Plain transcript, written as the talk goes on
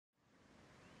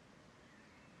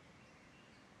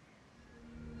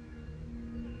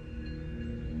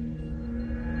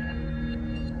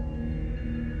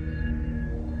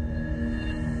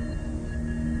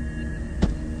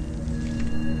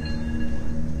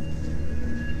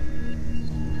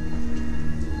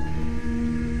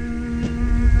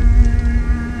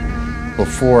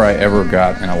Before I ever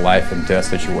got in a life and death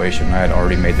situation, I had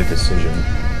already made the decision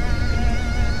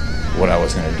what I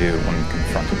was going to do when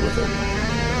confronted with it.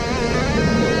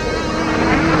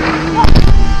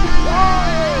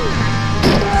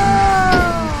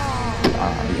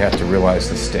 You have to realize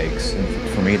the stakes. And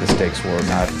for me, the stakes were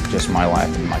not just my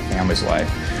life and my family's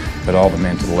life, but all the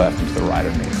men to the left and to the right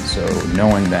of me. So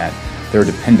knowing that they're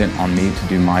dependent on me to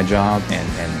do my job, and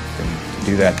to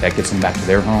do that, that gets them back to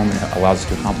their home and allows us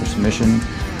to accomplish the mission,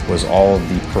 was all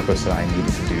the purpose that I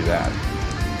needed to do that.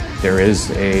 There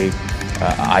is a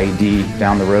IED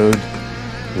down the road.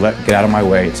 Get out of my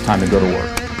way. It's time to go to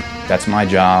work. That's my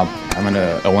job. I'm going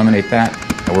to eliminate that,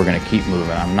 and we're going to keep moving.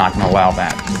 I'm not going to allow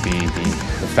that to be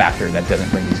the factor that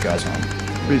doesn't bring these guys home.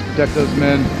 Please protect those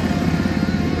men,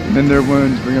 mend their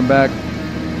wounds, bring them back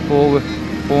full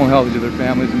and healthy to their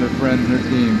families and their friends and their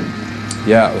team.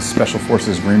 Yeah, it was Special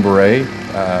Forces Green Beret.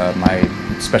 My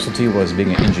specialty was being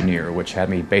an engineer, which had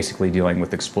me basically dealing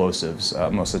with explosives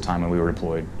most of the time when we were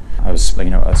deployed. I was,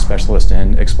 a specialist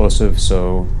in explosives,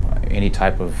 so any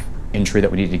type of entry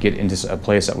that we needed to get into a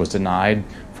place that was denied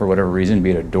for whatever reason, be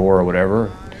it a door or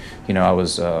whatever, I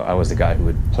was the guy who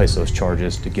would place those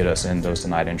charges to get us in those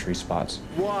denied entry spots.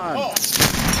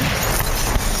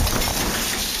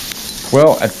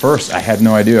 Well, at first I had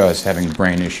no idea I was having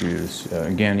brain issues.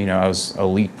 Again, I was an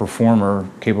elite performer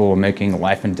capable of making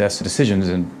life and death decisions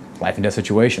in life and death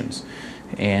situations.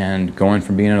 And going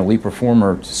from being an elite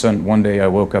performer to one day I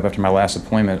woke up after my last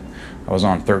appointment, I was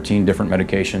on 13 different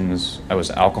medications. I was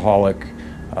alcoholic.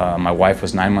 My wife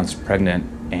was 9 months pregnant,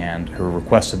 and her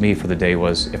request of me for the day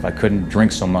was if I couldn't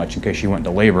drink so much in case she went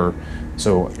into labor,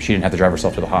 so she didn't have to drive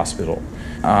herself to the hospital.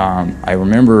 I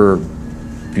remember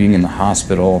being in the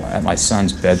hospital at my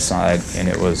son's bedside, and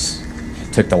it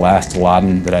took the last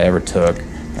Laden that I ever took.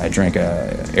 I drank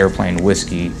airplane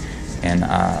whiskey, and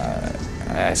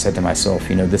I said to myself,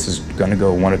 this is going to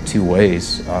go one of two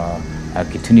ways. I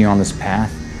continue on this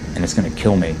path, and it's going to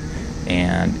kill me,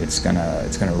 and it's going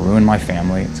to ruin my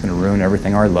family. It's going to ruin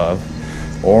everything I love.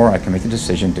 Or I can make the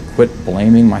decision to quit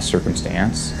blaming my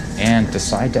circumstance and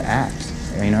decide to act.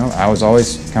 I was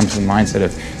always come to the mindset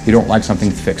of, you don't like something,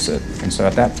 fix it. And so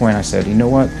at that point I said, you know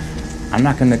what, I'm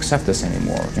not going to accept this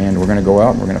anymore. And we're going to go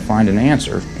out and we're going to find an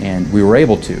answer. And we were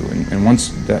able to. And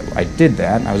once I did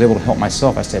that, and I was able to help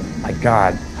myself, I said, my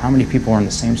God, how many people are in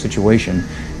the same situation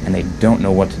and they don't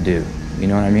know what to do? You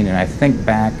know what I mean? And I think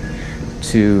back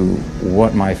to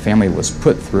what my family was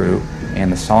put through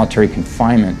and the solitary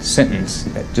confinement sentence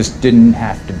that just didn't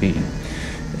have to be.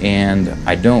 And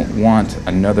I don't want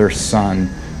another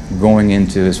son going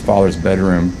into his father's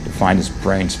bedroom to find his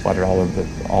brain splattered all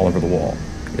over the wall.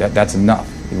 That's enough.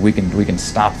 We can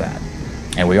stop that,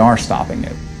 and we are stopping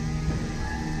it.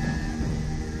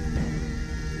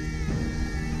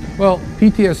 Well,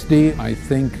 PTSD, I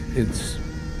think it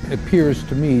appears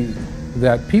to me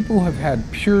that people who have had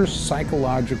pure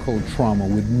psychological trauma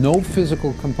with no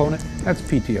physical component, that's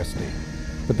PTSD.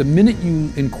 But the minute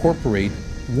you incorporate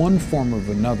one form or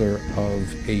another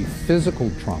of a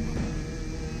physical trauma,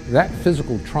 that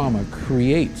physical trauma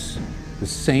creates the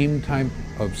same type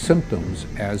of symptoms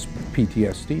as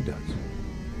PTSD does.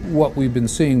 What we've been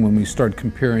seeing when we start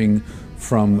comparing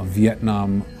from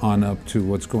Vietnam on up to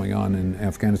what's going on in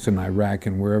Afghanistan, Iraq,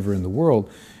 and wherever in the world,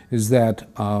 is that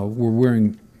we're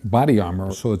wearing body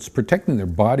armor, so it's protecting their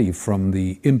body from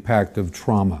the impact of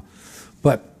trauma,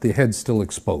 but the head's still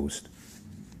exposed.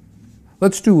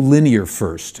 Let's do linear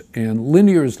first. And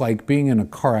linear is like being in a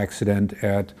car accident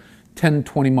at 10,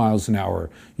 20 miles an hour.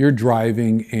 You're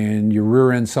driving and you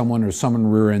rear end someone or someone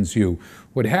rear ends you.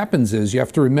 What happens is you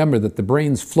have to remember that the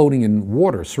brain's floating in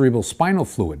water, cerebral spinal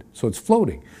fluid, so it's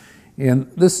floating.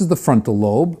 And this is the frontal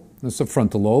lobe, this is the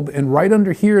frontal lobe, and right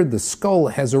under here the skull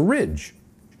has a ridge.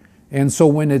 And so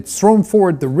when it's thrown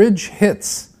forward, the ridge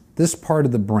hits this part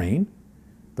of the brain,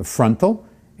 the frontal,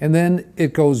 and then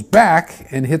it goes back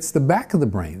and hits the back of the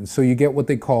brain. So you get what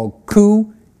they call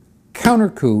coup,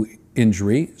 counter-coup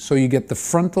injury. So you get the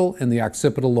frontal and the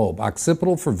occipital lobe.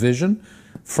 Occipital for vision,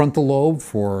 frontal lobe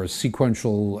for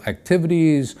sequential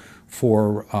activities,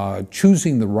 for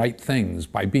choosing the right things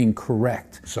by being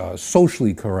correct,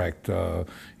 socially correct,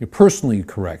 personally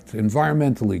correct,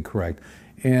 environmentally correct,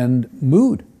 and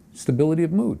mood, stability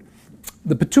of mood.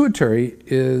 The pituitary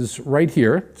is right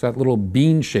here. It's that little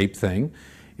bean-shaped thing.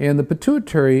 And the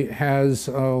pituitary has,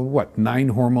 9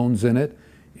 hormones in it.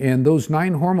 And those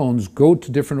 9 hormones go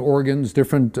to different organs,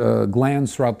 different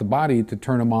glands throughout the body to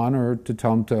turn them on or to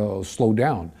tell them to slow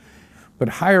down. But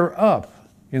higher up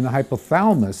in the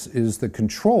hypothalamus is the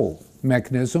control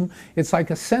mechanism. It's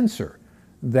like a sensor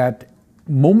that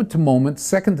moment to moment,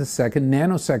 second to second,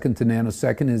 nanosecond to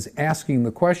nanosecond is asking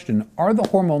the question, are the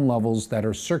hormone levels that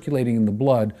are circulating in the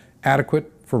blood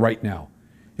adequate for right now?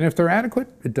 And if they're adequate,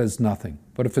 it does nothing.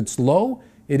 But if it's low,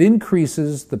 it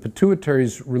increases the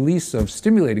pituitary's release of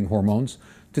stimulating hormones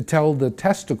to tell the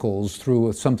testicles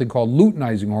through something called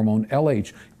luteinizing hormone,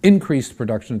 LH, increased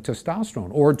production of testosterone,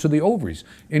 or to the ovaries,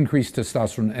 increased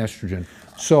testosterone and estrogen.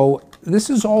 So this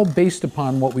is all based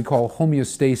upon what we call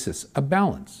homeostasis, a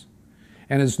balance.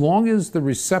 And as long as the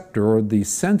receptor or the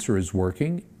sensor is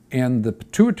working, and the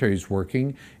pituitary is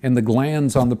working, and the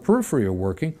glands on the periphery are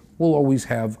working, we'll always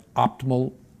have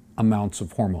optimal amounts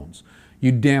of hormones.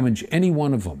 You damage any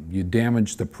one of them. You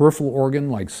damage the peripheral organ,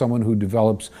 like someone who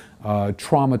develops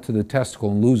trauma to the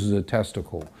testicle and loses a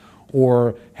testicle,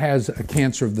 or has a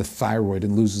cancer of the thyroid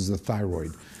and loses the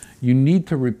thyroid. You need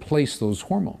to replace those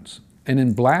hormones. And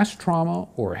in blast trauma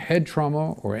or head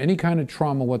trauma or any kind of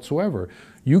trauma whatsoever,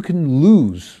 you can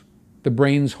lose the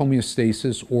brain's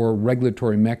homeostasis or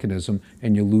regulatory mechanism,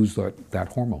 and you lose that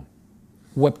hormone.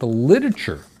 What the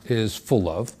literature is full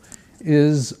of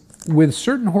is with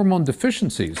certain hormone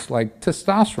deficiencies, like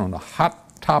testosterone, a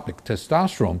hot topic,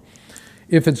 testosterone,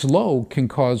 if it's low, can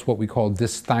cause what we call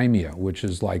dysthymia, which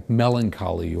is like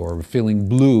melancholy or feeling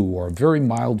blue or a very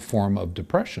mild form of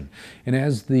depression. And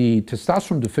as the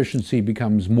testosterone deficiency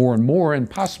becomes more and more, and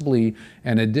possibly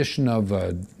an addition of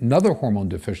another hormone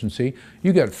deficiency,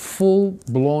 you get full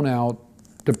blown out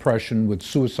depression with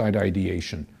suicide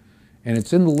ideation. And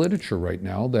it's in the literature right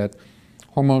now that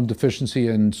hormone deficiency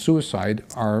and suicide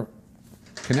are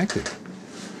connected.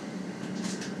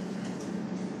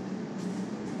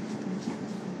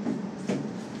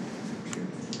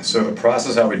 So the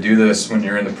process how we do this when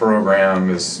you're in the program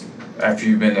is after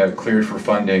you've been cleared for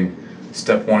funding,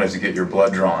 step one is to get your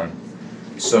blood drawn.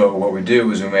 So what we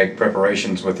do is we make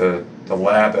preparations with the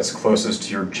lab that's closest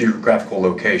to your geographical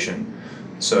location.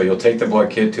 So you'll take the blood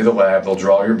kit to the lab, they'll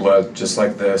draw your blood just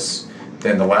like this,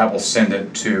 then the lab will send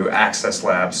it to Access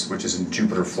Labs, which is in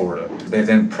Jupiter, Florida. They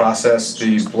then process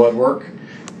the blood work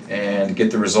and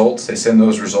get the results. They send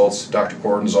those results to Dr.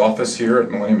 Gordon's office here at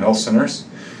Millennium Health Centers.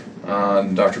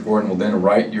 Dr. Gordon will then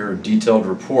write your detailed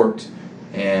report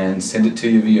and send it to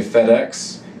you via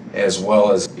FedEx as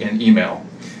well as in email.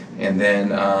 And then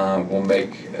we'll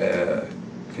make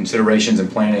considerations and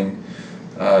planning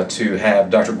to have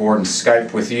Dr. Gordon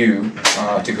Skype with you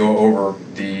to go over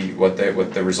what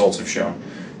the results have shown.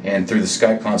 And through the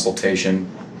Skype consultation,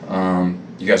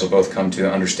 you guys will both come to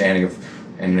an understanding of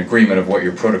and an agreement of what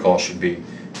your protocol should be.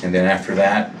 And then after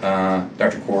that,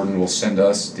 Dr. Gordon will send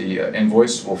us the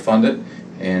invoice, we'll fund it,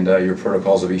 and your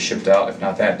protocols will be shipped out, if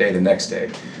not that day, the next day.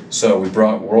 So we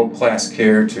brought world-class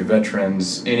care to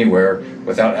veterans anywhere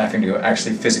without having to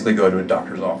actually physically go to a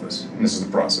doctor's office. And this is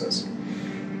the process.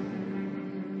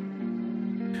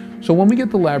 So when we get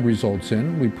the lab results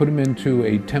in, we put them into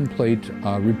a template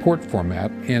report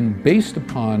format, and based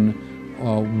upon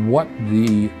what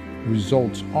the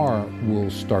results are,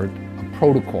 we'll start a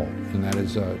protocol, and that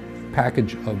is a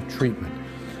package of treatment.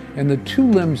 And the two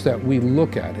limbs that we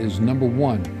look at is, number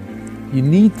one, you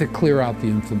need to clear out the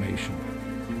inflammation.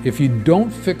 If you don't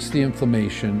fix the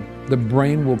inflammation, the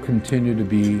brain will continue to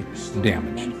be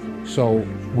damaged. So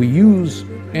we use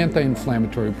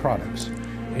anti-inflammatory products.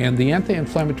 And the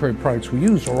anti-inflammatory products we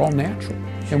use are all natural.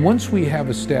 And once we have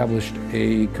established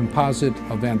a composite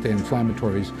of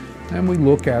anti-inflammatories, then we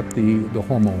look at the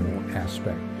hormonal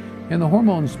aspect. And the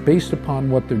hormones, based upon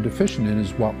what they're deficient in,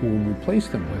 is what we'll replace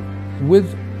them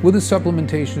with. With the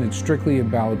supplementation, it's strictly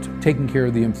about taking care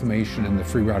of the inflammation and the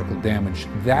free radical damage.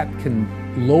 That can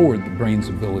lower the brain's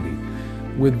ability.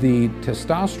 With the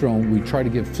testosterone, we try to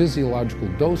give physiological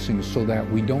dosing so that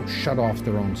we don't shut off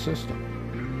their own system.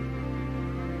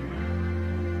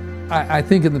 I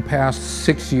think in the past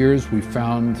 6 years we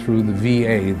found through the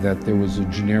VA that there was a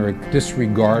generic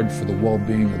disregard for the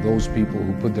well-being of those people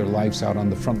who put their lives out on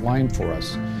the front line for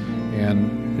us.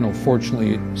 And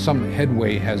fortunately some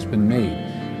headway has been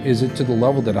made. Is it to the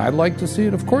level that I'd like to see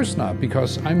it? Of course not,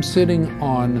 because I'm sitting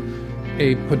on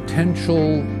a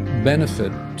potential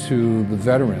benefit to the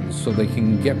veterans so they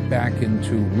can get back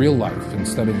into real life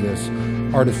instead of this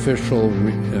artificial,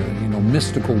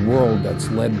 mystical world that's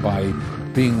led by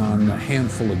being on a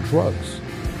handful of drugs,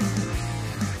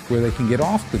 where they can get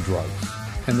off the drugs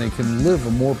and they can live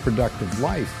a more productive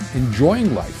life,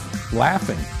 enjoying life,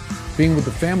 laughing, being with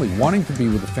the family, wanting to be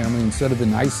with the family instead of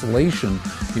in isolation,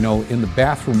 in the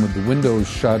bathroom with the windows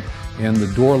shut and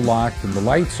the door locked and the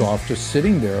lights off, just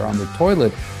sitting there on the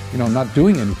toilet, not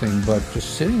doing anything, but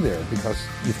just sitting there because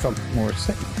you felt more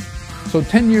safe. So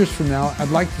 10 years from now, I'd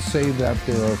like to say that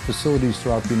there are facilities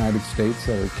throughout the United States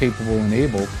that are capable and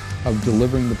able of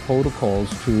delivering the protocols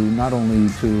to not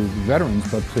only to veterans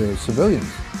but to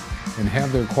civilians, and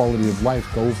have their quality of life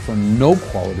go from no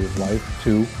quality of life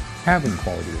to having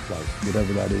quality of life,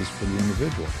 whatever that is for the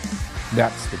individual.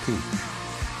 That's the key.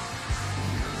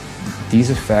 These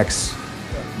effects,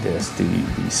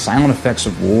 the silent effects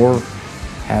of war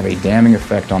have a damning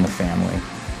effect on the family,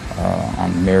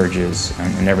 on marriages,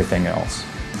 and everything else.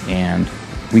 And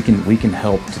we can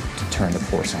help to turn the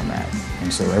course on that.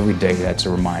 And so every day that's a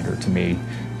reminder to me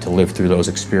to live through those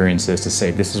experiences, to say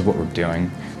this is what we're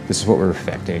doing, this is what we're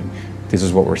affecting, this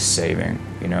is what we're saving,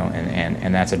 you know,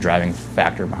 and that's a driving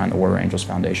factor behind the Warrior Angels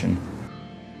Foundation.